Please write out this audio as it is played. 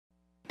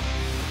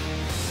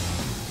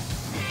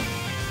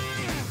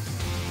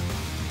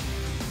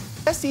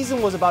Last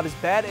season was about as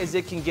bad as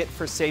it can get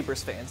for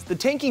Sabres fans. The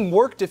tanking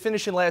worked to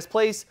finish in last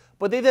place,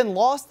 but they then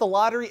lost the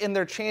lottery and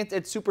their chance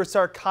at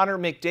superstar Connor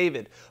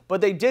McDavid. But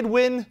they did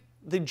win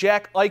the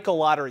Jack Eichel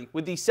lottery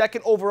with the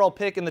second overall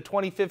pick in the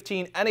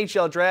 2015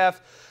 NHL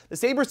draft. The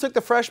Sabres took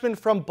the freshman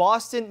from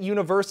Boston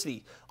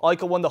University.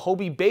 Eichel won the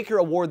Hobey Baker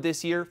Award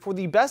this year for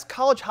the best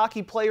college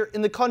hockey player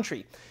in the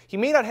country. He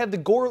may not have the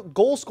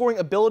goal-scoring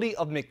ability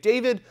of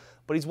McDavid,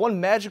 but he's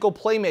one magical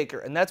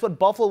playmaker, and that's what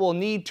Buffalo will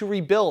need to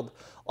rebuild.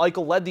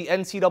 Eichel led the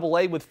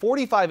NCAA with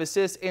 45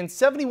 assists and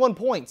 71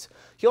 points.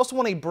 He also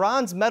won a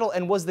bronze medal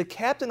and was the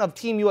captain of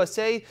Team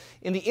USA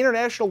in the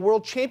International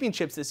World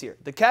Championships this year.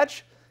 The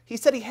catch? He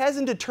said he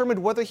hasn't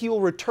determined whether he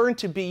will return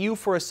to BU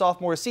for his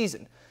sophomore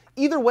season.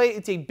 Either way,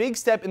 it's a big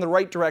step in the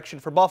right direction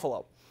for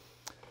Buffalo.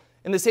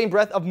 In the same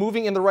breath of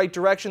moving in the right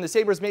direction, the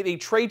Sabres made a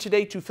trade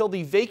today to fill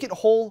the vacant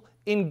hole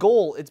in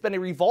goal. It's been a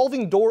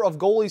revolving door of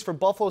goalies for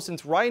Buffalo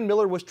since Ryan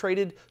Miller was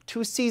traded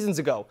 2 seasons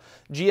ago.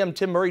 GM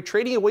Tim Murray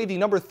trading away the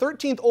number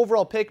 13th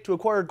overall pick to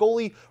acquire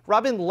goalie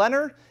Robin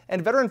Lehner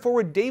and veteran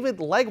forward David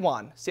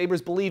Legwand.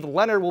 Sabres believe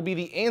Lehner will be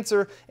the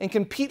answer and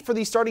compete for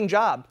the starting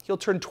job. He'll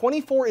turn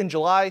 24 in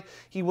July.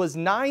 He was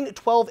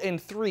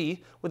 9-12-3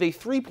 with a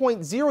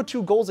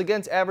 3.02 goals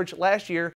against average last year